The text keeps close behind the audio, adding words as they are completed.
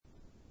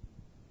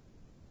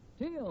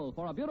Teal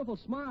for a beautiful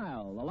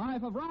smile. The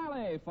Life of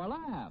Riley for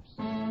laughs.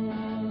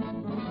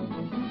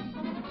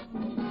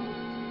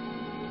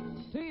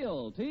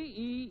 Teal,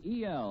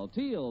 T-E-E-L.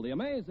 Teal, the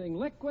amazing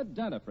liquid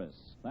dentifrice.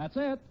 That's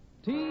it.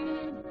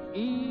 T-E-E-L.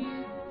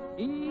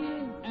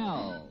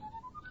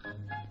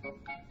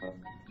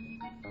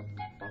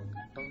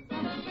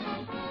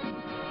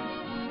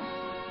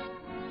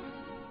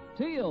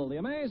 Teal, the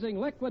amazing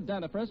liquid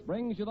dentifrice,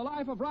 brings you The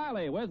Life of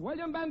Riley with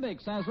William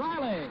Bendix as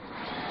Riley.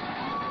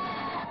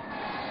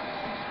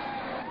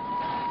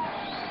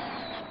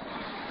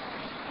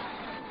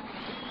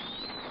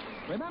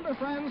 Remember,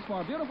 friends,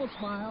 for beautiful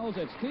smiles,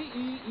 it's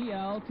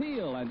T-E-E-L,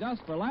 Teal. And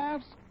just for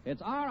laughs,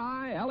 it's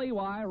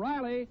R-I-L-E-Y,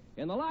 Riley,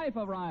 in The Life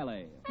of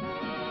Riley.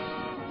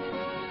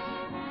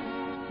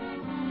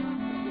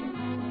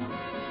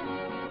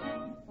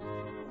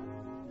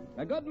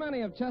 A good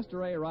many of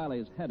Chester A.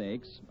 Riley's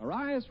headaches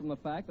arise from the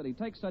fact that he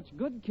takes such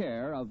good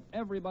care of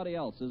everybody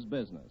else's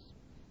business.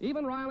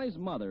 Even Riley's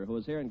mother, who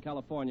is here in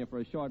California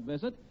for a short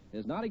visit,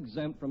 is not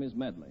exempt from his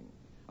meddling.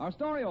 Our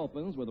story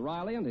opens with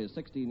Riley and his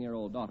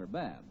 16-year-old daughter,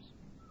 Babs.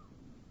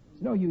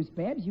 It's no use,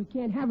 Babs. You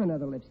can't have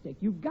another lipstick.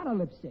 You've got a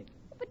lipstick.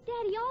 But,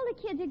 Daddy, all the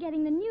kids are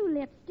getting the new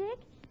lipstick.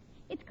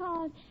 It's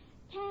called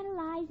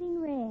Tantalizing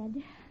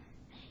Red.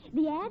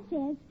 The ad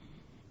says,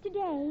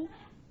 today,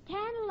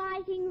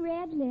 tantalizing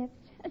red lips,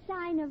 a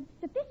sign of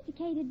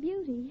sophisticated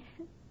beauty.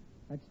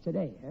 That's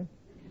today, huh?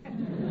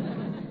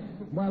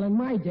 Well, in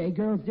my day,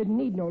 girls didn't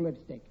need no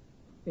lipstick.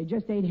 They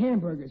just ate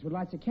hamburgers with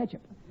lots of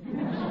ketchup.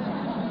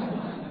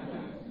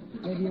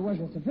 Maybe it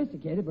wasn't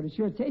sophisticated, but it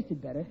sure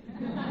tasted better.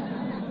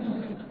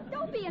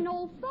 Don't be an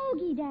old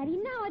fogey, Daddy.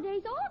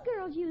 Nowadays, all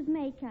girls use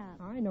makeup.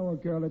 I know a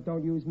girl that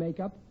don't use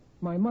makeup.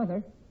 My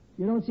mother.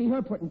 You don't see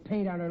her putting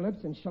paint on her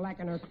lips and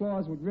shellacking her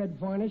claws with red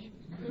varnish.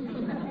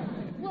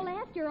 Well,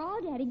 after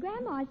all, Daddy,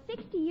 Grandma's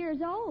 60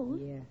 years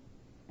old. Yeah,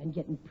 and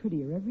getting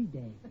prettier every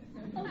day.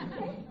 Oh,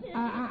 Chester.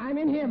 I'm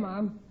in here,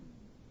 Mom.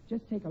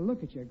 Just take a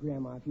look at your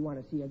Grandma if you want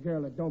to see a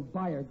girl that don't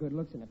buy her good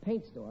looks in a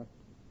paint store.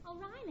 Oh,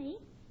 Riley,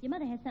 your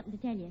mother has something to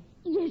tell you.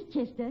 Yes,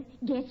 Chester.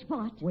 Guess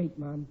what? Wait,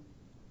 Mom.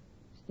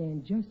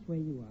 Stand just where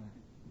you are.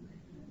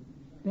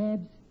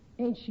 Babs,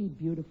 ain't she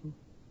beautiful?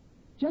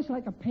 Just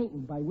like a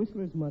painting by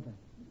Whistler's mother.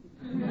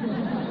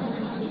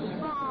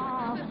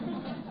 Oh,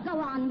 go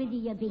on with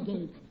you, big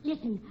ape.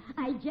 Listen,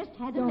 I just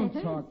had a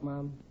letter. Don't talk,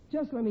 Mom.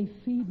 Just let me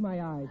feed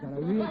my eyes on a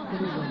real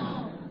pretty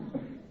woman.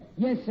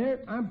 Yes, sir,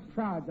 I'm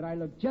proud that I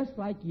look just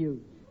like you.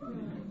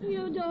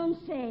 You don't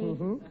say.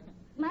 Mm-hmm.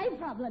 My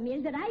problem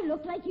is that I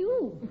look like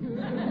you.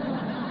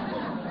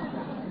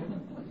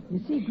 You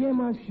see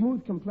Grandma's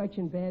smooth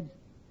complexion, Babs?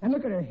 And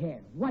look at her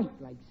hair, white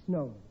like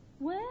snow.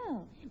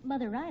 Well,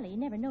 Mother Riley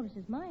never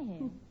notices my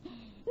hair.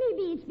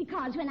 Maybe it's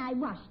because when I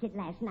washed it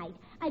last night,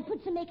 I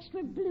put some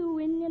extra blue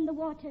in the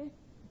water.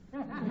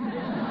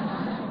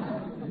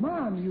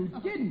 Mom, you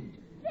didn't.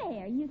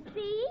 There, you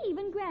see?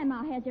 Even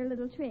Grandma has her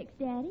little tricks,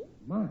 Daddy.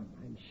 Mom,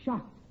 I'm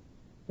shocked.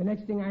 The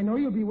next thing I know,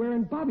 you'll be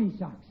wearing bobby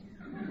socks.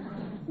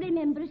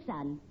 Remember,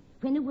 son,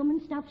 when a woman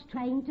stops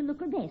trying to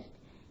look her best,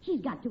 she's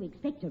got to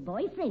expect her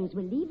boyfriends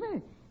will leave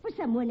her for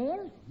someone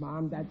else.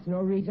 Mom, that's no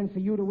reason for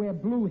you to wear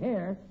blue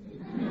hair.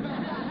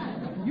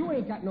 You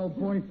ain't got no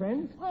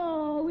boyfriends.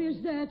 Oh,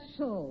 is that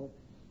so?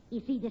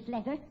 You see this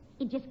letter?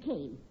 It just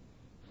came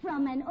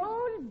from an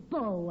old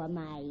beau of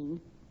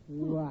mine.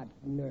 What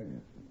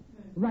nerve.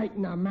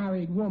 Writing a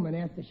married woman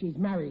after she's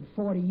married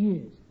 40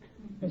 years.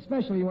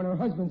 Especially when her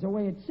husband's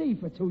away at sea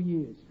for 2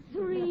 years.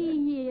 3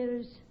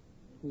 years.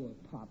 Poor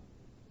Pop.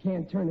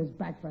 Can't turn his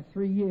back for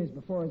 3 years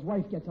before his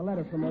wife gets a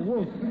letter from a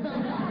wolf.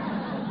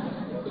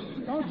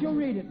 Don't you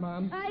read it,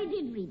 Mom. I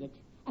did read it.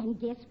 And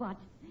guess what?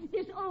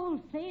 This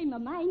old flame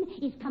of mine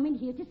is coming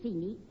here to see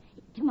me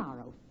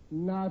tomorrow.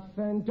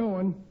 Nothing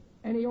doing.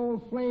 Any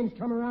old flames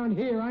come around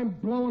here, I'm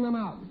blowing them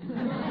out.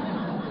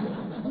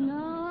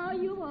 No,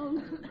 you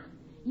won't.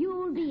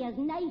 You'll be as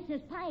nice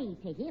as pie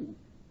to him.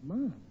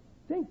 Mom,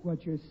 think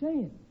what you're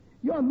saying.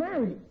 You're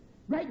married.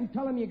 Write and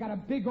tell him you got a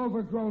big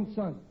overgrown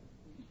son.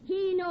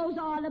 He knows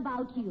all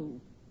about you,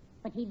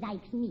 but he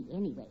likes me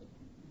anyway.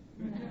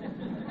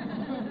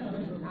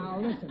 Now,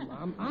 listen,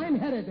 Mom. I'm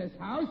head of this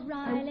house.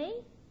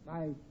 Riley?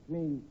 I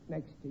mean,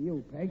 next to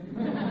you, Peg.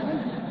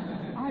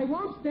 I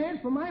won't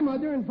stand for my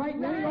mother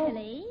inviting any old...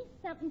 Riley,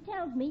 something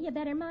tells me you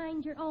better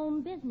mind your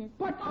own business.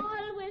 But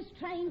always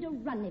trying to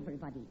run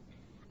everybody.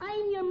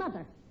 I'm your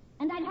mother,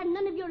 and I'll have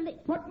none of your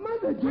lips. But,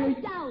 Mother,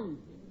 Pipe down.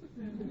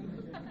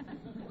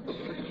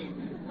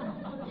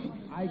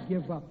 I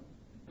give up.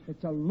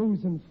 It's a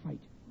losing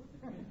fight.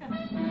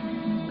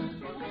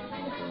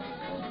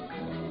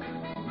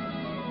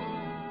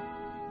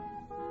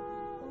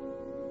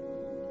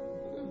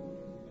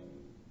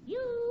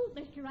 You,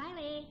 Mr.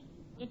 Riley.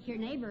 It's your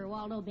neighbor,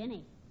 Waldo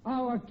Binney.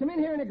 Oh, come in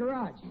here in the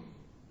garage.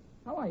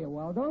 How are you,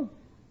 Waldo?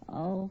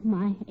 Oh,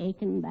 my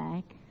aching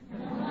back.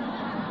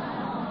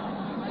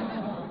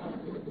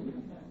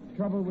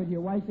 Trouble with your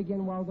wife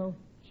again, Waldo?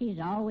 She's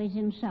always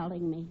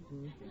insulting me.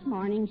 This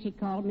morning she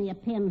called me a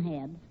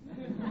pinhead.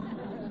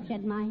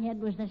 Said my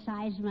head was the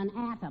size of an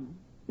atom.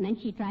 And then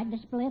she tried to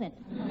split it.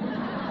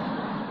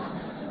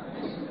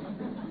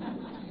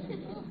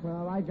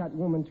 Well, I got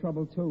woman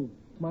trouble, too.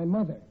 My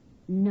mother.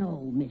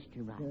 No,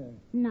 Mr. Riley.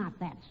 Not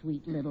that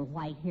sweet little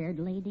white-haired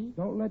lady.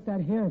 Don't let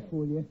that hair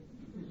fool you.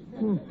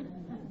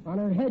 On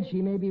her head,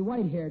 she may be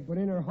white-haired, but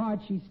in her heart,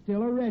 she's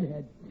still a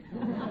redhead.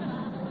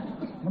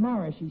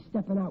 Tomorrow, she's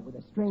stepping out with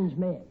a strange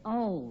man.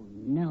 Oh,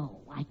 no,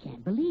 I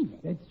can't believe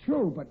it. It's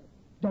true, but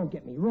don't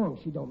get me wrong.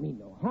 She don't mean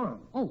no harm.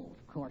 Oh,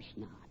 of course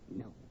not,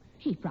 no.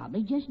 She's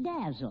probably just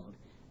dazzled.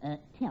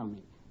 Tell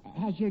me,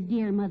 has your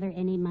dear mother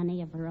any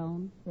money of her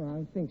own?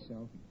 Well, I think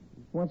so.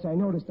 Once I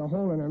noticed a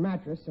hole in her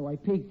mattress, so I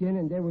peeked in,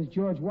 and there was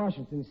George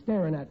Washington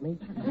staring at me.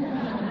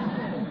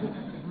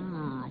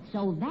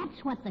 So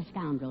that's what the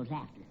scoundrel's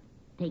after.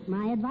 Take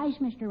my advice,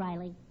 Mr.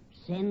 Riley.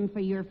 Send for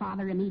your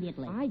father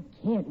immediately. I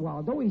can't,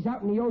 Waldo. He's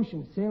out in the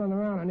ocean sailing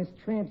around on his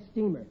tramp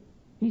steamer.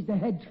 He's the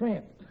head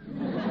tramp.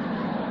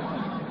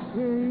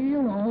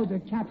 You know, the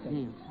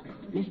captain.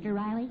 Yeah. Mr.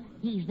 Riley,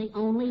 he's the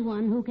only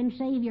one who can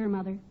save your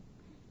mother.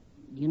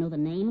 Do you know the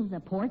name of the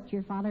port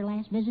your father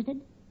last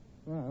visited?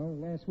 Well,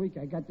 last week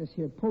I got this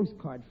here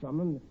postcard from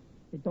him.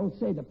 It don't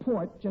say the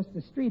port, just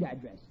the street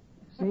address.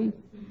 See?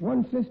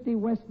 150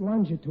 West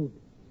Longitude.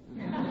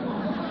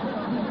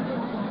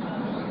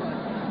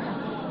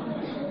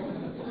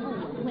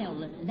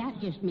 Well, that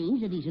just means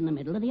that he's in the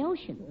middle of the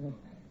ocean.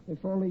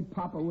 If only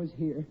Papa was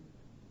here.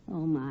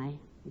 Oh, my.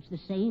 It's the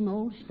same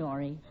old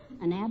story.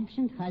 An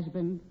absent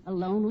husband, a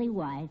lonely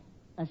wife,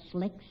 a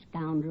slick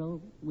scoundrel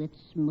with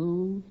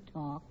smooth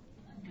talk.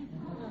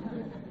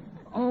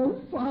 Oh,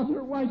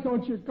 Father, why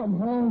don't you come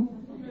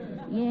home?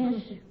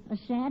 Yes, a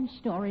sad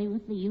story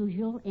with the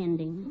usual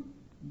ending.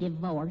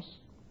 Divorce.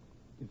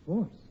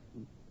 Divorce?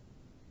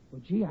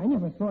 Well, gee, I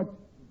never thought...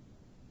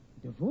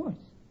 Divorce?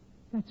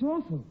 That's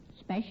awful.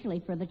 Especially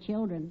for the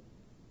children.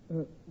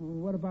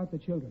 What about the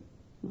children?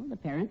 Well, the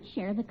parents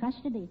share the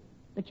custody.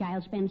 The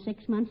child spends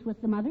 6 months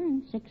with the mother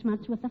and 6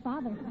 months with the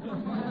father.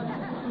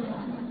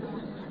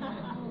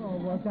 Oh,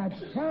 well,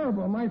 that's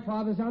terrible. My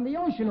father's on the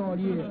ocean all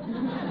year.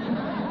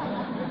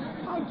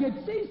 I'll get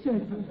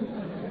seasick.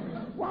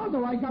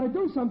 Waldo, I got to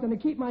do something to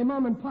keep my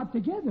mom and pop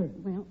together.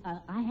 Well,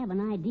 I have an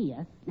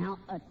idea. Now,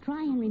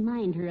 try and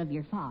remind her of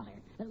your father.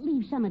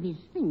 Leave some of his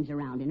things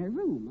around in her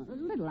room,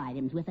 little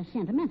items with a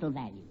sentimental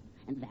value.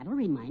 And that'll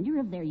remind her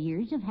of their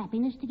years of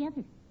happiness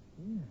together.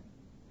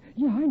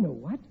 Yeah, I know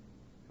what.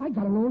 I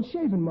got an old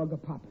shaving mug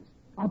of Papa's.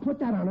 I'll put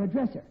that on her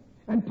dresser.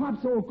 And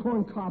Pop's old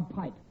corncob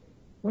pipe.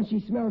 When she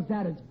smells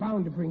that, it's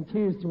bound to bring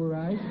tears to her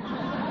eyes.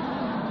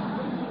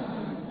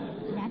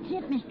 That's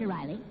it, Mr.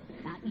 Riley.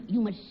 Now, you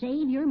must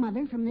save your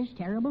mother from this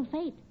terrible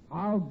fate.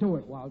 I'll do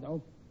it,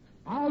 Waldo.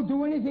 I'll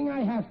do anything I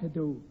have to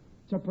do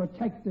to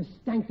protect the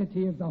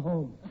sanctity of the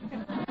home.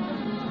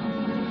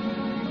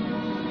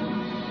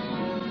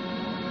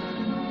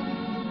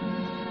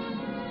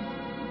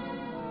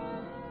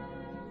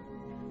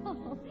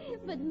 Oh,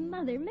 but,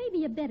 Mother, maybe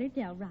you better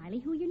tell Riley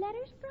who your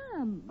letter's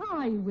from.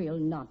 I will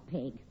not,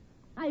 Peg.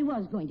 I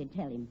was going to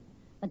tell him,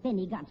 but then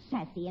he got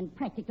sassy and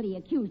practically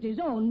accused his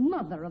own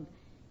mother of...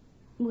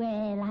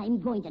 Well, I'm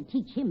going to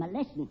teach him a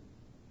lesson.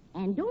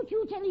 And don't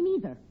you tell him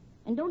either.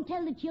 And don't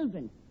tell the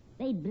children.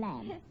 They'd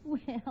blab.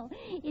 Well,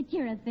 it's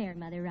your affair,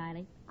 Mother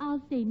Riley.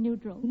 I'll stay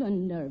neutral. The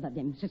nerve of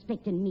them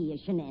suspecting me of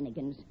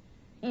shenanigans.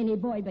 Any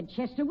boy but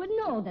Chester would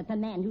know that the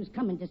man who's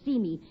coming to see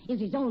me is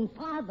his own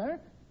father.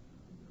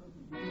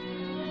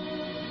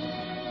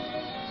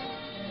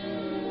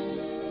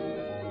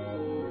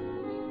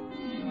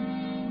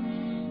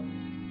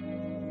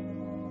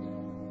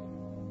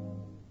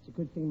 It's a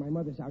good thing my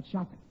mother's out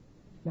shopping.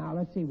 Now,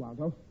 let's see,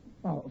 Waldo.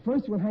 Oh,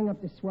 first we'll hang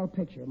up this swell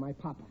picture of my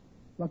papa.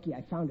 Lucky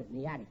I found it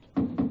in the attic.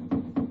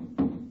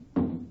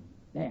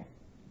 There.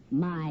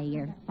 My,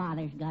 your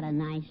father's got a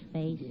nice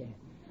face. Yeah.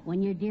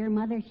 When your dear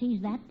mother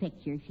sees that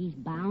picture, she's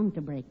bound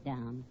to break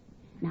down.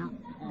 Now,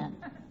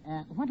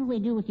 what do we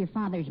do with your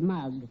father's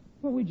mug?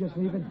 Well, we just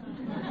leave it.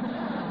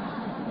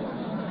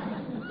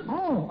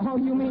 Oh,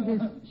 you mean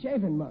this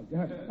shaving mug.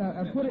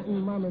 Put it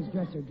in Mama's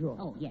dresser drawer.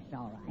 Oh, yes,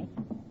 all right.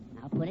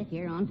 I'll put it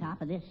here on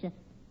top of this.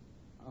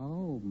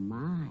 Oh,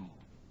 my.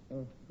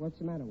 What's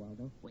the matter,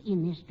 Waldo? Well,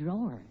 in this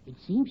drawer, it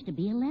seems to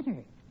be a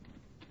letter.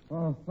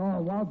 Oh,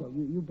 Waldo,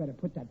 you better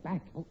put that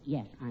back. Oh,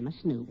 yes, I'm a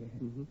snoop.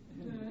 Mm-hmm.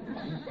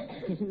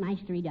 It isn't nice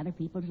to read other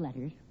people's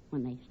letters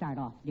when they start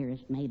off,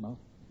 Dearest Mabel.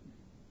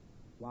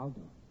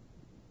 Waldo,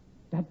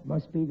 that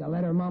must be the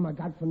letter Mama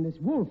got from this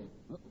wolf.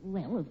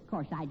 Well, of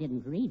course, I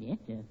didn't read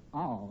it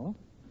all.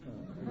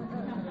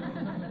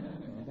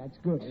 Well, that's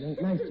good. It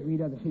ain't nice to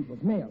read other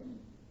people's mail.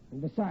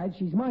 And besides,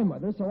 she's my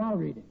mother, so I'll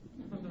read it.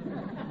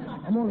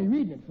 I'm only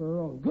reading it for her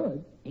own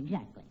good.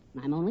 Exactly.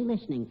 I'm only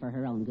listening for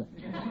her own good.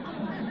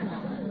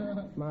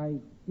 My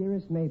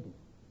dearest Mabel,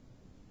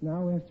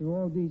 now after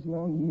all these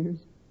long years,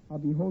 I'll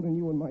be holding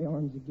you in my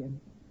arms again.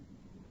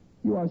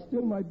 You are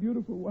still my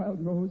beautiful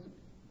wild rose,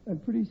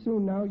 and pretty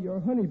soon now your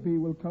honeybee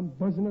will come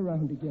buzzing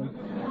around again.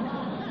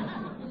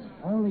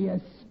 Only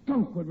a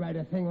skunk would write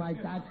a thing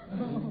like that.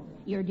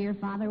 Your dear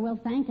father will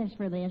thank us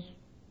for this.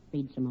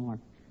 Read some more.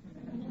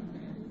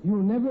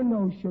 You'll never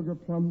know, Sugar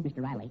Plum.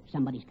 Mr. Riley,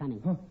 somebody's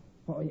coming. Huh?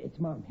 Oh, it's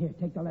Mom. Here,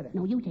 take the letter.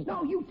 No, you take it.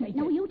 No, you take it.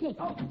 No, you take it.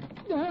 Oh.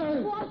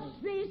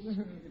 What's this?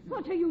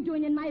 What are you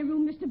doing in my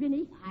room, Mr.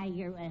 Binney?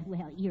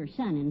 Your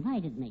son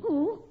invited me.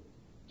 Who?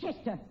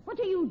 Chester, what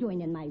are you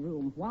doing in my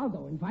room?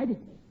 Waldo invited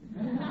me.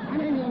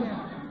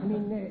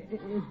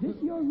 Is this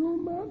your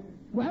room, Mom?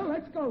 Well,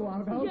 let's go,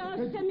 Waldo.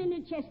 Just a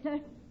minute, Chester.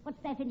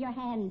 What's that in your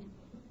hand?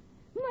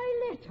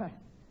 My letter.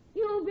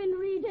 You've been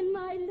reading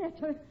my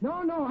letter.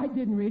 No, I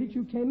didn't read it.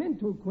 You came in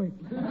too quick.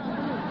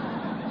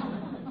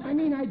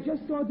 I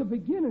just saw the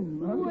beginning,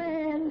 Mom.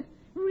 Well,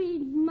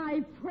 read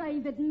my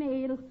private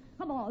mail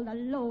of all the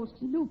low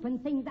snooping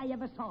things I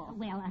ever saw.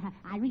 Well,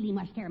 I really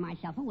must tear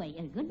myself away.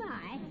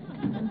 Goodbye.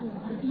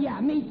 Yeah,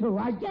 me too.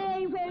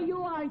 Stay where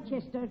you are,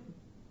 Chester.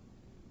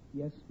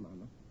 Yes,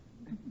 Mama.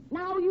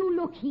 Now you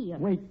look here.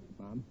 Wait,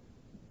 Mom.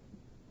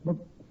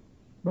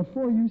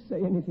 Before you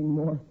say anything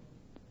more,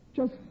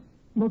 just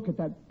look at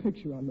that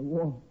picture on the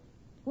wall.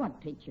 What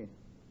picture?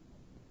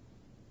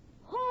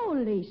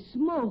 Holy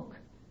smoke!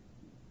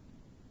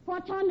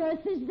 What on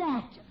earth is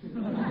that?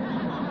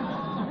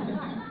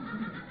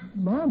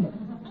 Mama,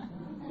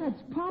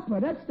 that's Papa.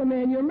 That's the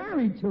man you're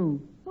married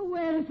to.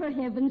 Well, for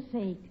heaven's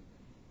sake.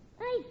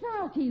 I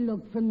thought he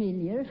looked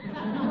familiar.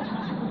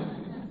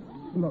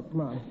 Look,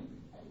 Mom,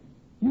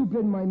 you've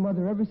been my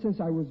mother ever since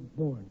I was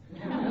born.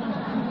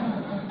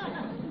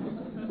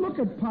 Look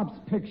at Pop's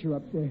picture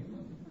up there.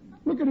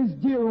 Look at his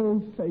dear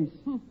old face.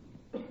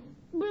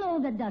 Blow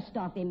the dust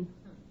off him.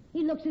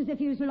 He looks as if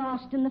he was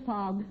lost in the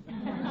fog.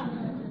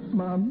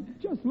 Mom,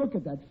 just look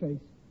at that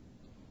face.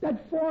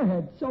 That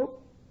forehead, so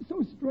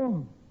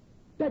strong.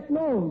 That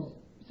nose,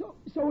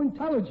 so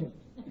intelligent.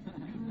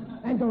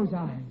 And those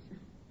eyes,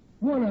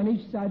 one on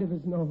each side of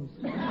his nose.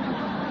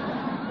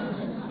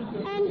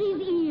 And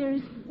his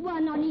ears,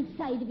 one on each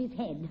side of his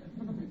head.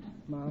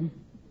 Mom,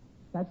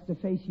 that's the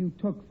face you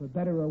took, for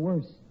better or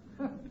worse.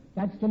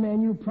 That's the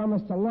man you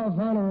promised to love,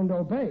 honor, and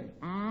obey.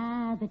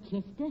 Ah, but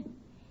Chester,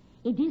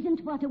 it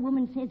isn't what a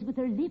woman says with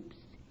her lips.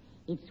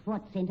 It's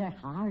what's in her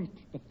heart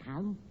that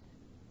counts.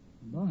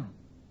 Mom,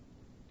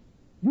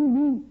 you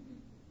mean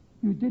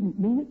you didn't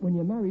mean it when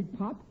you married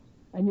Pop?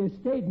 And you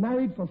stayed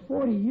married for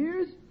 40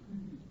 years?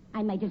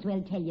 I might as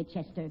well tell you,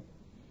 Chester.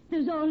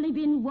 There's only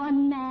been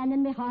one man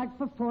in my heart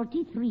for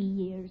 43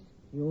 years.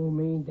 You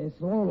mean this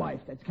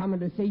lowlife that's coming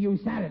to see you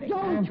Saturday?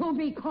 Don't you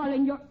be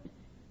calling your...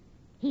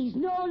 He's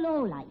no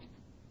lowlife.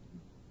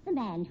 The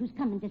man who's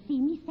coming to see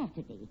me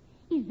Saturday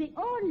is the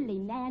only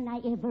man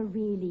I ever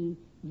really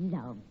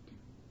loved.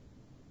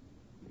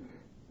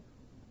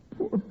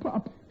 Poor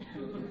Pop.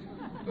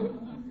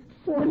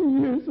 40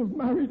 years of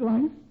married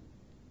life,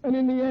 and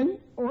in the end,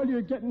 all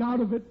you're getting out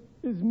of it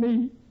is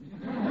me.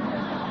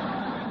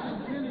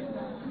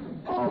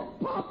 Oh,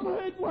 Papa,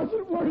 it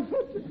wasn't worth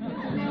it.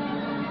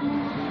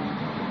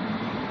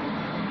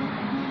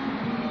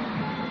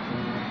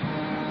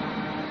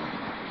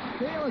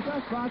 Teal has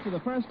just brought you the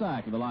first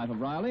act of The Life of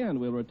Riley, and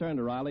we'll return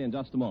to Riley in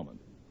just a moment.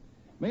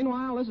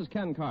 Meanwhile, this is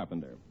Ken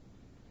Carpenter.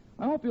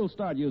 I hope you'll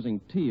start using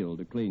Teal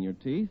to clean your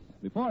teeth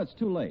before it's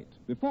too late,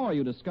 before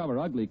you discover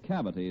ugly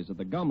cavities at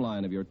the gum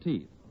line of your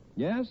teeth.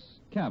 Yes,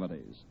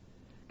 cavities.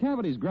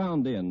 Cavities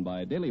ground in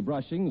by daily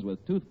brushings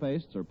with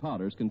toothpastes or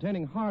powders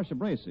containing harsh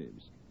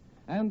abrasives.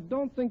 And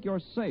don't think you're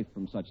safe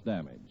from such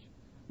damage.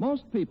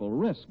 Most people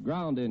risk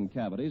ground-in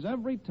cavities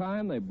every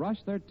time they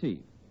brush their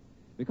teeth.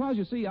 Because,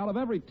 you see, out of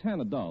every 10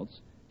 adults,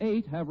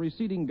 8 have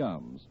receding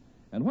gums.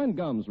 And when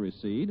gums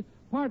recede,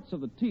 parts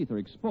of the teeth are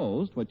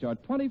exposed which are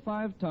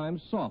 25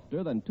 times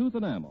softer than tooth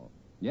enamel.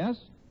 Yes,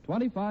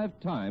 25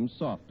 times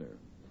softer.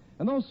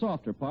 And those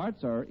softer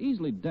parts are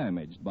easily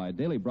damaged by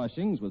daily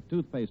brushings with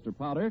toothpaste or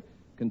powder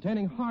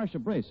containing harsh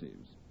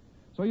abrasives.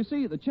 So you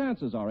see, the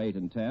chances are 8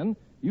 in 10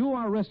 you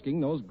are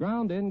risking those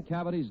ground-in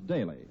cavities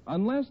daily,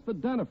 unless the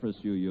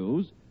dentifrice you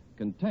use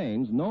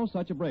contains no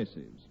such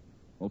abrasives.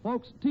 Well,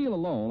 folks, Teal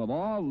alone, of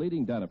all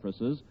leading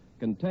dentifrices,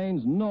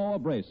 contains no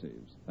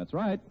abrasives. That's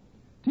right.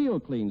 Teal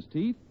cleans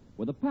teeth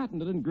with a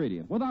patented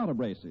ingredient, without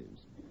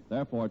abrasives.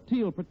 Therefore,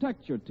 Teal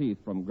protects your teeth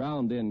from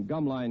ground-in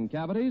gum-line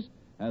cavities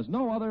as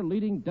no other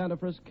leading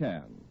dentifrice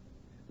can.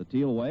 The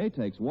Teal way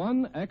takes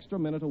 1 extra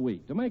minute a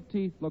week to make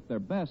teeth look their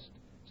best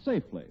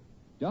safely.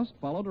 Just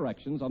follow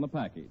directions on the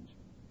package.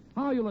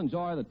 How you'll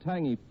enjoy the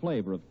tangy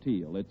flavor of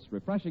Teal, its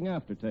refreshing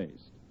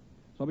aftertaste.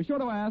 So be sure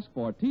to ask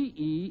for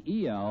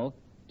T-E-E-L,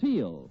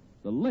 Teal,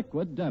 the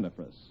liquid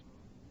dentifrice.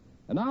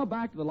 And now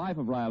back to The Life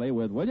of Riley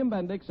with William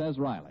Bendix as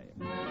Riley.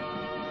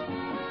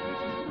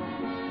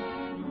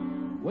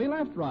 We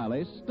left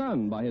Riley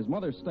stunned by his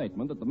mother's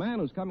statement that the man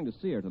who's coming to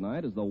see her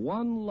tonight is the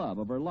one love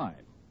of her life.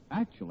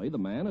 Actually, the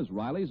man is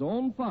Riley's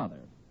own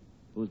father,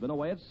 who's been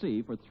away at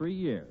sea for 3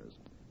 years.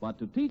 But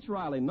to teach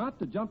Riley not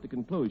to jump to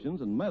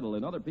conclusions and meddle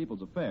in other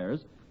people's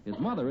affairs, his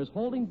mother is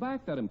holding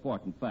back that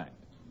important fact.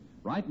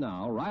 Right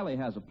now, Riley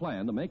has a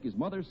plan to make his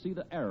mother see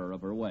the error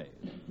of her ways.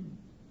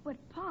 But,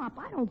 Pop,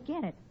 I don't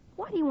get it.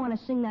 Why do you want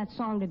to sing that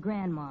song to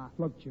Grandma?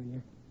 Look,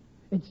 Junior,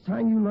 it's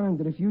time you learned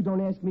that if you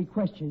don't ask me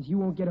questions, you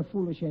won't get a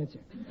foolish answer.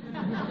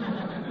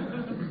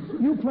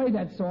 You play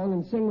that song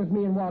and sing with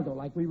me and Waldo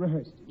like we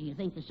rehearsed. Do you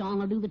think the song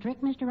will do the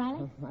trick, Mr.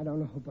 Riley? I don't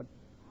know, but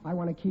I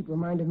want to keep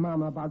reminding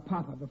Mama about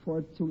Papa before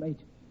it's too late.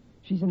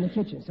 She's in the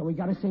kitchen, so we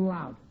got to sing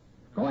loud.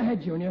 Go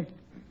ahead, Junior.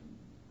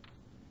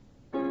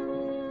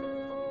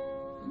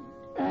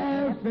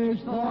 F is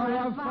for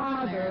a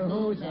father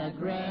who's a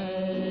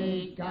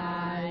great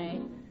guy.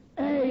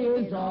 A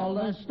is all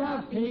the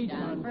stuff he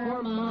done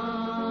for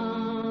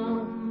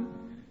Mom.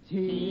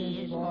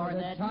 T is for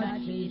the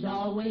touch he's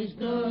always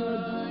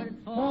good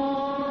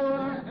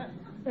for.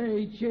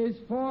 H is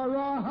for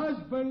a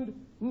husband,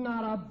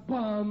 not a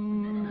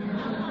bum.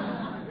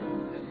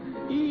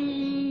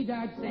 E,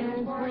 that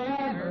stands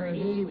forever,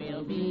 he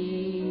will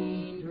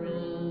be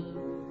true.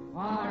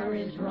 R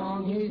is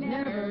wrong, he's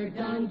never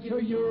done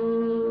to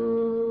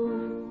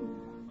you.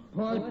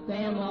 Put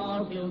them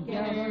all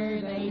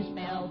together, they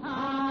spell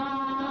Papa.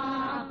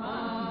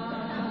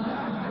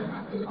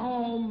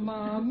 Oh,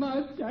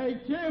 Mama,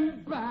 take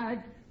him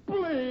back,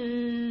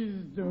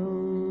 please do.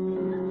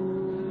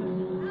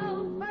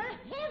 Oh, for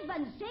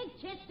heaven's sake,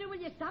 Chester, will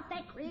you stop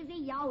that crazy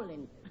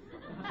yowling?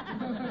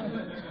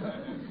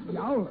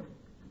 Yowler.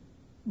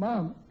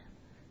 Mom,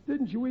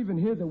 didn't you even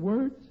hear the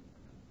words?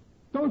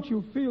 Don't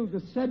you feel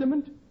the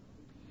sediment?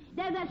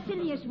 They're the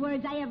silliest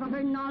words I ever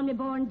heard in all my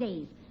born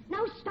days.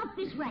 Now stop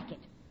this racket.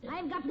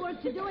 I've got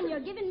work to do, and you're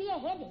giving me a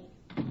headache.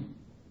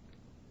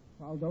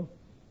 Waldo,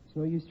 it's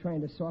no use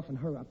trying to soften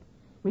her up.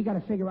 We got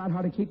to figure out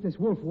how to keep this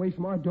wolf away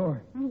from our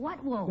door.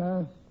 What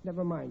wolf?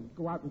 Never mind.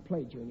 Go out and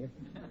play, Junior.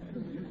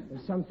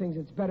 There's some things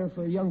it's better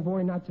for a young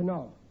boy not to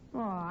know.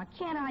 Aw,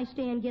 can't I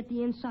stay and get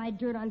the inside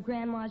dirt on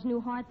Grandma's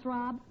new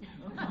heartthrob?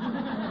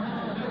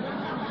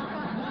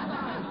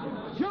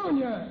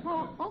 Junior!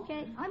 Oh,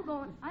 okay. I'm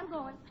going.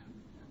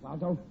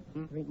 Waldo,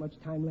 there ain't much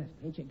time left.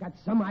 Ain't you got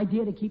some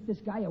idea to keep this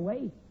guy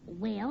away?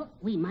 Well,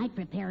 we might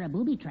prepare a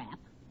booby trap.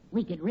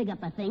 We could rig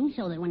up a thing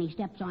so that when he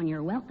steps on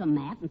your welcome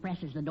mat and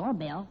presses the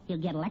doorbell, he'll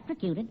get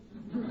electrocuted.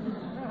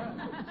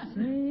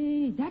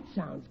 Say, that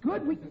sounds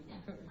good.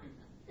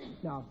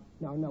 No,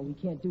 we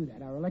can't do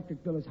that. Our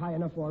electric bill is high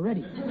enough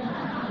already.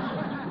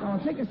 No,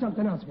 think of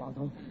something else,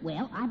 Waldo.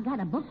 Well, I've got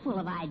a book full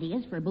of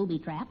ideas for booby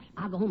traps.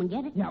 I'll go home and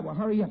get it. Yeah, well,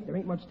 hurry up. There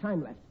ain't much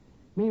time left.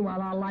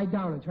 Meanwhile, I'll lie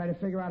down and try to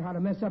figure out how to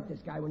mess up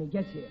this guy when he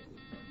gets here.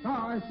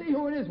 Oh, see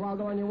who it is,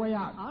 Waldo, on your way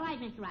out. All right,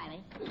 Mr.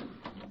 Riley.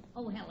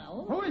 Oh,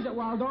 hello. Who is it,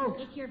 Waldo?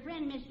 It's your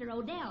friend, Mr.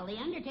 Odell, the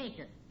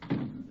undertaker.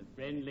 The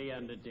friendly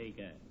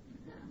undertaker.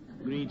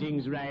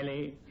 Greetings,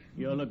 Riley.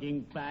 You're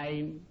looking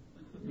fine.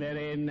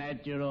 Very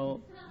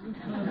natural.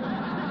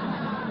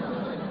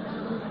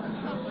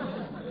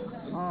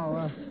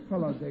 Oh,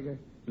 hello, Digger.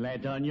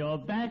 Flat on your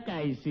back,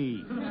 I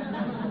see.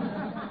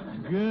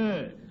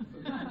 Good.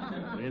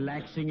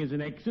 Relaxing is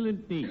an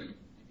excellent thing,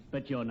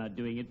 but you're not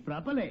doing it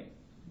properly.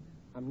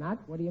 I'm not?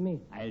 What do you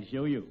mean? I'll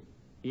show you.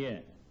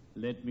 Here,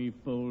 let me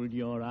fold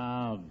your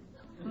arm.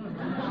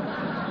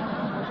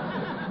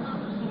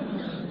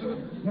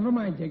 Never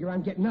mind, Digger.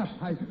 I'm getting up.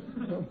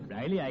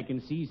 Riley, I can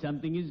see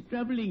something is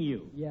troubling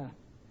you. Yeah.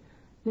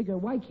 Digger,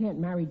 why can't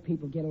married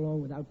people get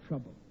along without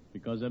trouble?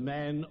 Because a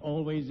man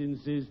always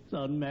insists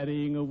on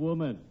marrying a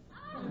woman.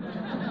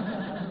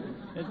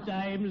 At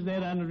times,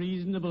 they're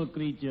unreasonable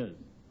creatures.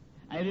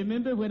 I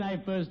remember when I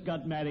first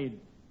got married,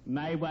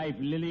 my wife,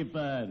 Lily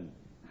Fern,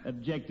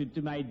 objected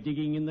to my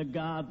digging in the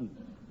garden.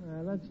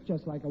 That's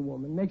just like a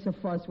woman. Makes a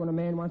fuss when a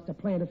man wants to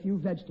plant a few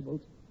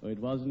vegetables. Oh, it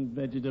wasn't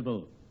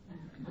vegetable.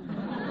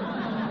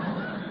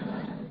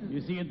 You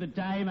see, at the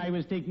time, I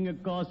was taking a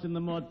course in the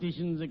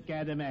Mortician's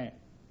Academy,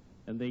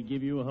 and they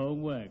give you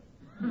homework.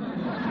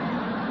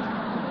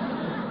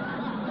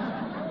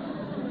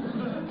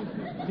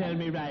 Tell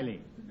me,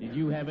 Riley, did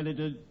you have a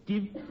little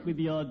tiff with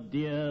your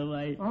dear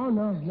wife? Oh,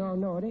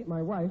 no. It ain't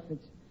my wife.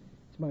 It's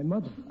my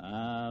mother.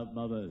 Ah,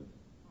 mother.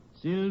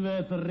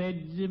 Silver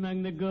threads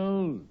among the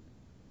gold.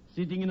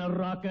 Sitting in a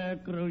rocker,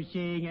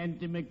 crocheting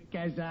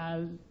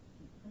antimacassars.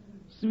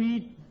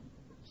 Sweet,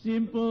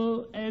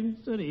 simple, and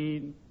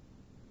serene.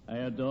 I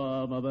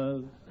adore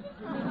mothers.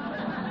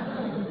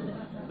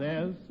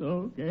 They're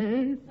so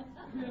gay.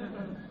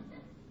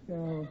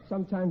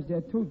 Sometimes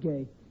they're too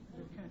gay.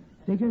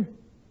 Digger,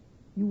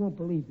 you won't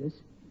believe this,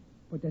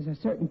 but there's a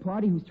certain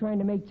party who's trying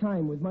to make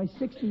time with my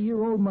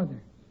 60-year-old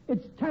mother.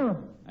 It's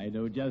terrible. I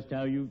know just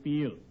how you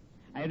feel.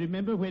 I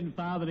remember when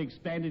Father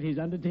expanded his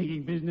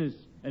undertaking business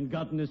and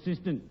got an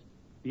assistant.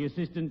 The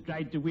assistant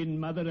tried to win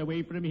Mother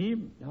away from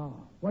him. Oh,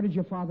 what did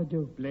your father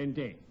do?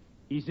 Plenty.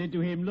 He said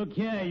to him, "Look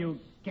here, you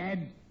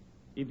cad.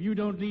 If you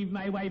don't leave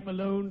my wife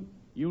alone,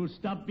 you'll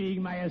stop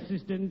being my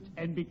assistant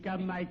and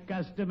become my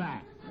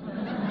customer."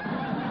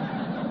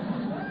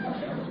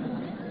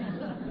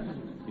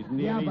 It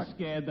nearly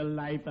scared the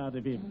life out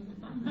of him.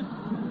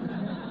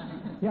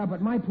 Yeah,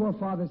 but my poor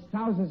father's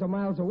thousands of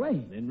miles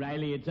away. Then,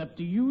 Riley, it's up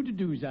to you to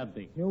do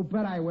something. You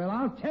bet I will.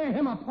 I'll tear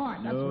him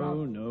apart.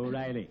 No,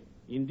 Riley.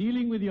 In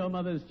dealing with your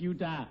mother's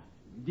suitor,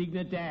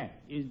 dignity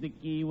is the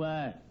key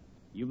word.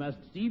 You must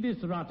see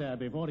this rotter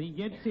before he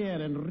gets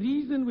here and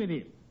reason with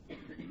him.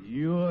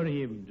 Lure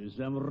him to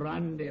some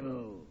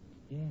rendezvous.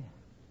 Yeah.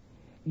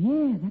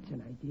 Yeah, that's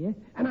an idea.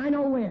 And I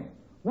know where.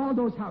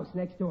 Waldo's house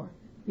next door.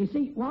 You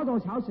see,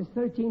 Waldo's house is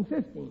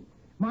 1315.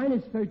 Mine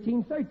is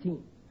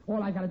 1313.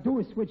 All I got to do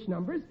is switch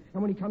numbers,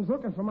 and when he comes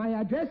looking for my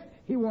address,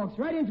 he walks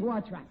right into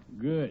our trap.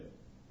 Good.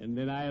 And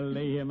then I'll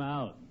lay him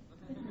out.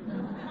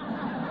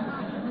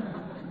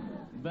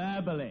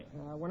 Verbally.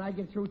 When I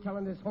get through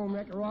telling this home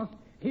wrecker off,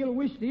 he'll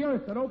wish the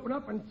earth would open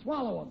up and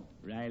swallow him.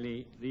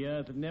 Riley, the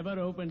earth never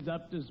opens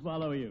up to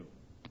swallow you.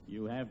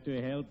 You have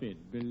to help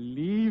it.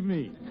 Believe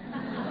me.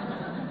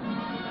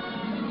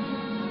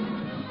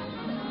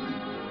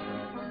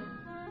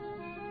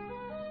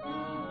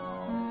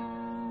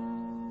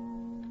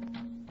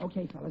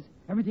 Okay, fellas.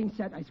 Everything's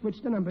set. I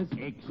switched the numbers.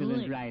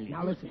 Excellent, Riley.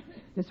 Now, listen.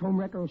 This home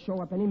wrecker will show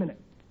up any minute.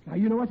 Now,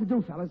 you know what to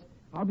do, fellas.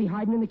 I'll be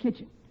hiding in the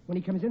kitchen. When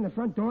he comes in the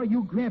front door,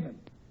 you grab him.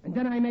 And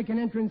then I make an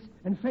entrance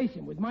and face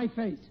him with my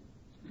face.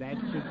 That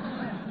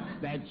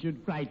should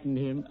frighten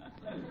him.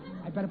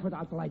 I better put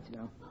out the lights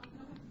now.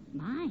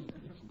 My,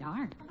 it's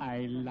dark.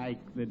 I like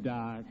the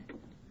dark.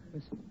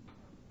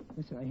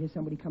 Listen, I hear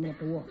somebody coming up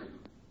the walk.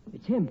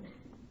 It's him.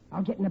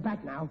 I'll get in the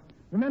back now.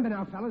 Remember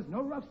now, fellas,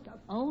 no rough stuff.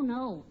 Oh,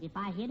 no. If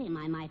I hit him,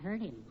 I might hurt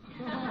him.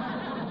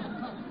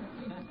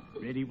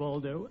 Ready,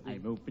 Waldo?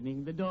 I'm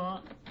opening the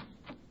door.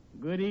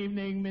 Good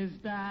evening,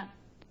 mister.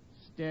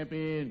 Step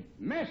in.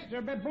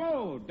 Mr.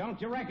 Biblow, don't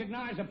you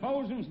recognize a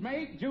bosun's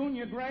mate,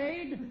 junior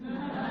grade?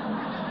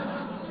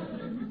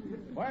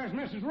 Where's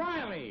Mrs.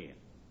 Riley?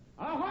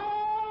 Ahoy,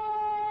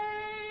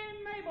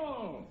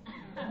 Mabel!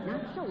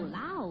 Not so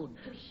loud.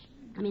 Shh.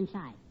 Come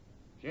inside.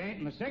 She ain't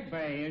in the sick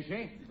bay, is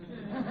she?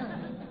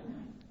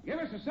 Give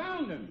us a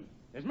sounding.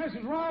 Is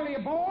Mrs. Riley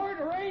aboard,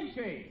 or ain't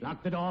she?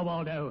 Lock the door,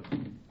 Waldo.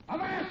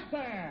 Avast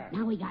there!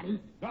 Now we got him.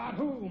 Got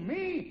who,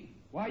 me?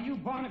 Why, you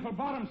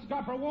barnacle-bottom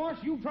scupper wash,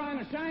 you trying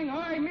to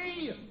Shanghai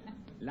me?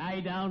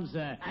 Lie down,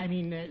 sir.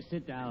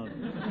 Sit down.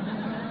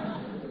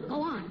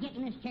 Go on, get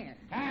in this chair.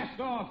 Cast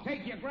off.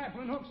 Take your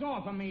grappling hooks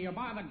off of me, or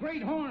by the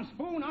great horn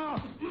spoon,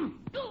 I'll...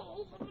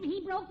 Oh,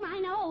 he broke my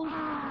nose.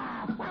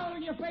 Ah, foul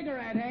you figure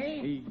at,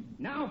 eh?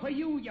 Now for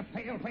you, you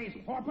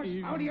pale-faced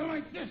porpoise. How do you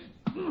like this?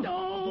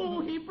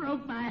 No, he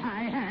broke my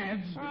high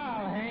hats.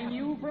 I'll hang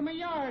you from a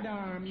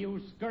yardarm,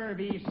 you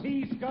scurvy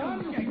sea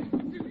scum.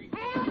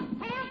 Help!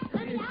 Help!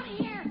 Let me out of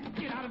here!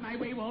 Get out of my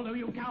way, Waldo,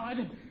 you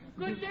coward.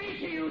 Good day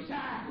to you,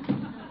 sir.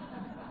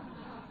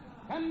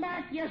 Come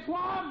back, you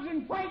swabs,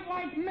 and fight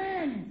like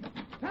men.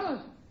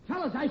 Fellas,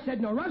 I said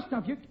no rough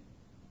stuff. You...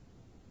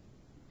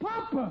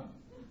 Papa!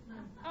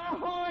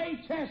 Ahoy,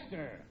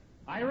 Chester.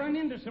 I run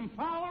into some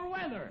fouler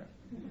weather.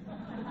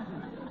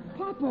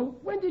 Papa,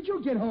 when did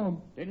you get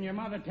home? Didn't your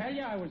mother tell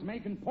you I was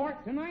making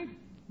port tonight?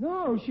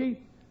 No,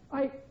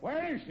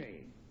 Where is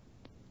she?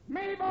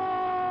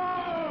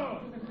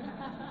 Mabel!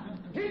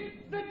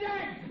 Hit the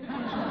deck!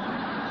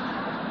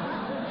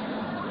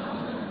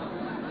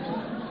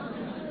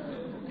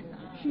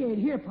 She ain't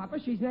here, Papa.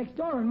 She's next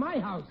door in my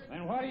house.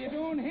 Then what are you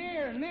doing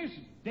here in this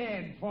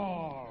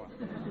deadfall?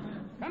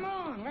 Come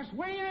on, let's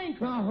weigh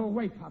anchor. Oh,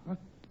 wait, Papa.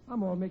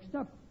 I'm all mixed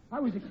up. I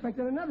was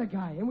expecting another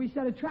guy, and we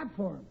set a trap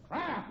for him.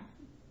 Trap?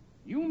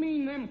 You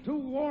mean them two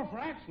wharf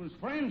rats was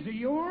friends of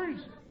yours?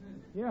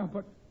 Yeah,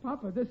 but,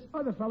 Papa, this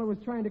other fellow was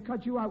trying to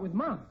cut you out with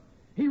Mom.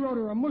 He wrote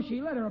her a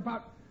mushy letter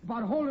about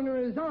holding her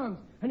in his arms,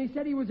 and he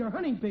said he was her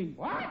honeybee.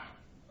 What?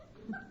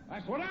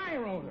 That's what I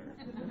wrote her.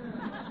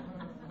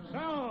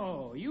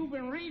 So, you've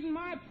been reading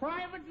my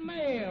private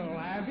mail,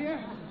 have you?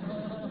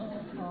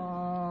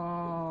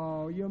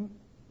 Oh, you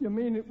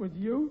mean it was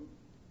you?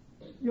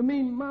 You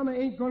mean Mama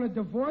ain't gonna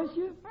divorce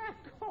you?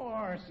 Of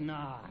course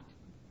not.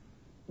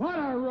 What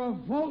a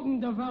revolting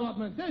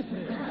development this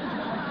is.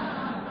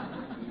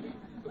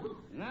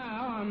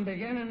 Now I'm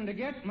beginning to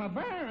get my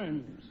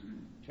bearings.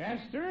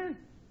 Chester,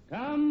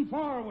 come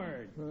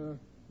forward.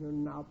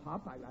 Now,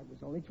 Pop, I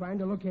was only trying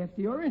to look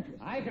after your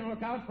interests. I can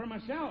look out for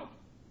myself.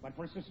 But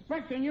for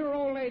suspecting your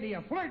old lady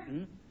of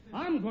flirting,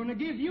 I'm going to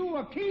give you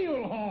a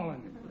keel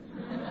hauling.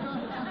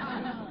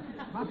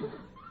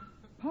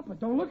 Papa,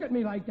 don't look at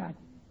me like that.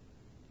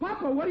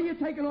 Papa, what are you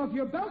taking off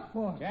your belt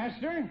for?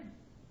 Chester,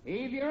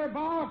 heave your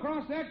bow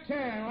across that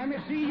chair and let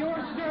me see your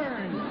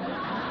stern.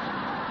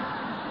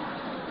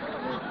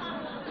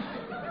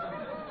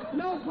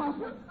 No,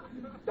 Papa.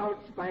 Don't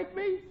spank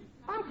me.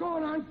 I'm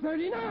going on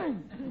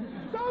 39.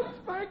 Don't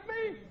spank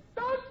me.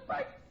 Don't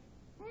spank...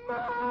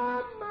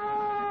 Mama!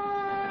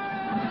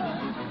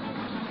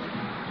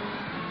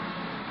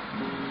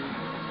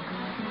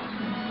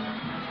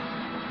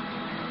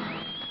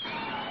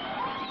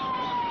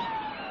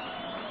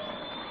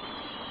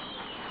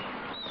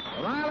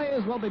 The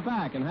Rileys will be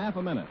back in half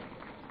a minute.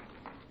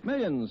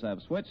 Millions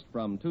have switched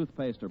from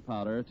toothpaste or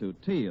powder to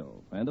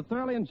Teal and have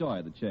thoroughly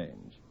enjoyed the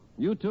change.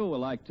 You, too, will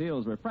like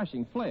Teal's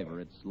refreshing flavor,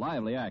 its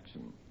lively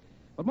action.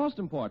 But most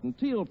important,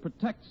 Teal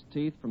protects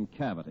teeth from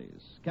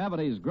cavities.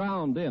 Cavities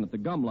ground in at the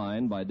gum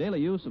line by daily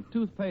use of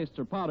toothpastes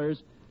or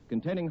powders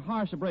containing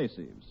harsh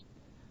abrasives.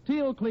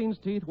 Teal cleans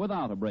teeth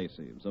without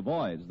abrasives,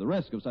 avoids the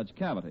risk of such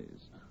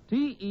cavities.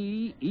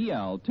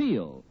 T-E-E-L,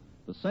 Teal,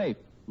 the safe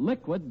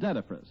liquid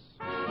dentifrice.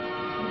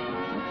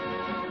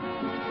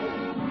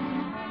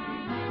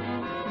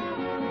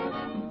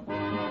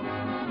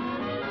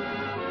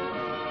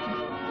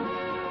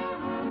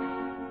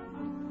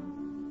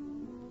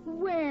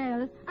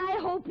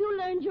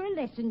 learned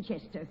your lesson,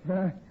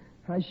 Chester.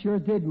 I sure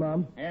did,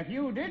 Mom. If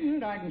you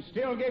didn't, I can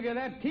still give you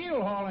that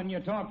keel hauling you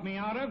talked me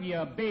out of,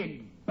 you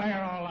big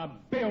barrel of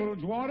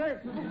bilge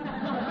water.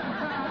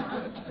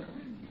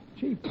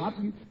 Gee, Pop,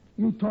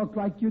 you talk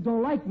like you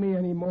don't like me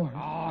anymore.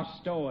 Oh,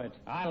 stow it.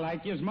 I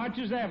like you as much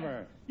as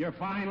ever. You're a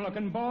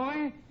fine-looking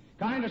boy.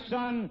 Kind of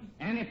son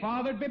any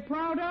father'd be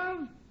proud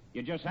of.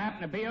 You just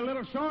happen to be a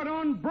little short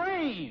on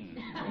brains.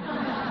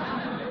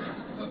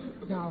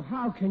 Now,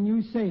 how can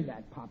you say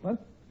that, Papa?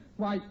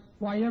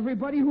 Why,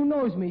 everybody who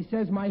knows me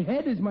says my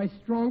head is my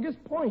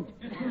strongest point.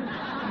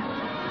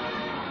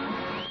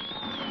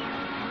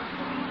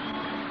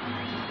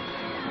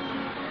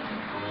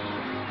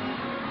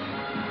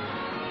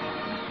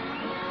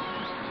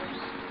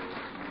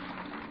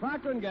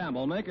 Procter &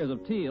 Gamble, makers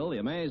of Teal, the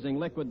amazing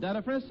liquid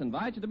dentifrice,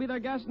 invite you to be their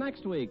guest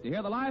next week to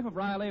hear the life of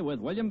Riley with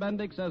William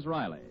Bendix as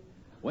Riley.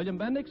 William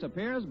Bendix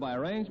appears by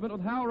arrangement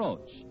with Hal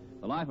Roach.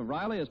 The Life of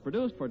Riley is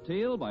produced for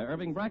Teal by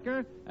Irving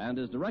Brecker and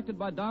is directed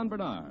by Don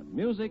Bernard.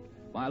 Music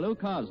by Lou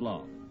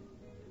Kozloff.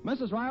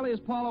 Mrs. Riley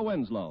is Paula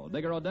Winslow.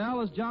 Digger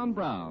Odell is John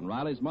Brown.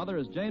 Riley's mother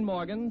is Jane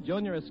Morgan.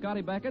 Junior is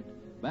Scotty Beckett.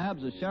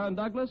 Babs is Sharon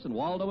Douglas. And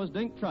Waldo is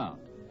Dink Trout.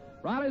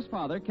 Riley's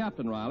father,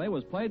 Captain Riley,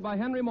 was played by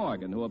Henry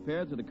Morgan, who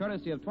appeared through the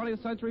courtesy of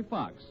 20th Century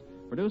Fox,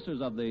 producers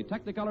of the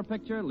Technicolor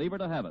picture Leave Her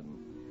to Heaven.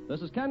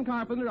 This is Ken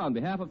Carpenter on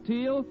behalf of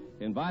Teal,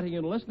 inviting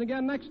you to listen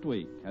again next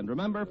week. And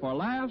remember, for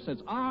laughs,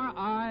 it's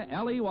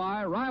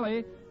R-I-L-E-Y,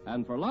 Riley,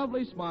 and for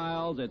lovely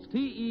smiles, it's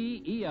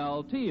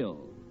T-E-E-L, Teal.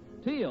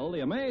 Teal, the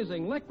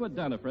amazing liquid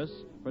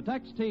dentifrice,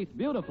 protects teeth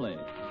beautifully.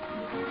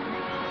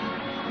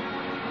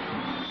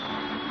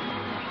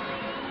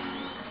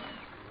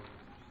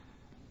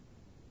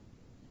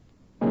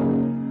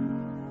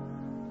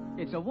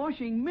 It's a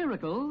washing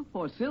miracle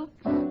for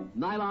silks,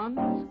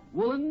 nylons,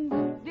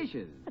 woolens,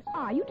 dishes. What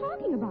are you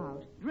talking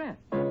about?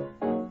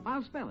 Dreft.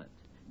 I'll spell it.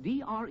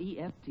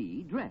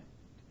 D-R-E-F-T, Dreft.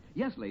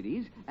 Yes,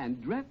 ladies, and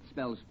Dreft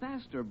spells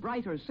faster,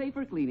 brighter,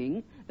 safer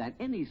cleaning than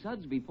any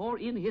suds before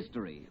in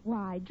history.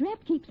 Why,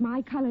 Dreft keeps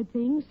my colored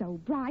things so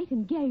bright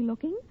and gay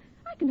looking,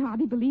 I can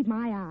hardly believe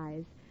my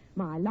eyes.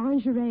 My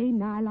lingerie,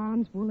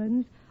 nylons,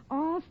 woolens,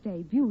 all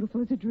stay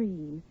beautiful as a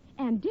dream.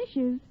 And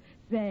dishes,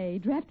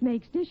 say, Dreft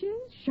makes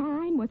dishes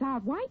shine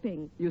without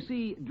wiping. You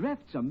see,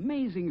 Dreft's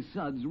amazing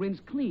suds rinse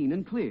clean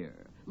and clear.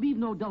 Leave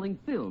no dulling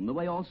film the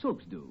way all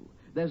soaps do.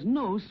 There's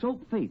no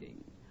soap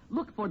fading.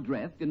 Look for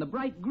Dreft in the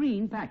bright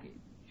green package.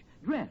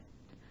 Dreft,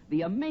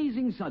 the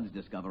amazing suds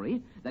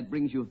discovery that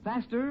brings you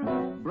faster,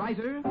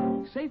 brighter,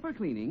 safer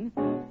cleaning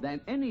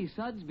than any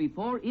suds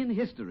before in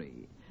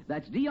history.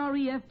 That's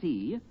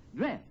D-R-E-F-T,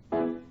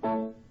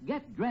 Dreft.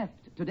 Get Dreft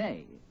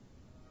today.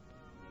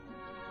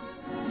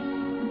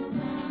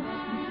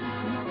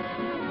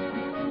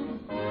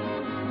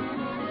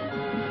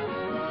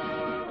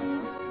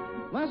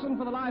 Lesson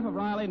for the Life of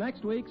Riley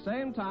next week,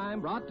 same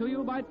time, brought to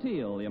you by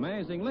Teal, the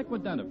amazing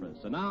liquid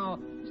dentifrice. And now,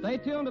 stay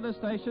tuned to this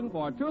station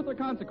for Truth or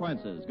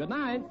Consequences. Good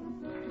night.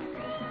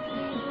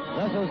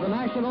 This is the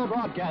National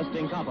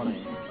Broadcasting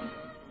Company.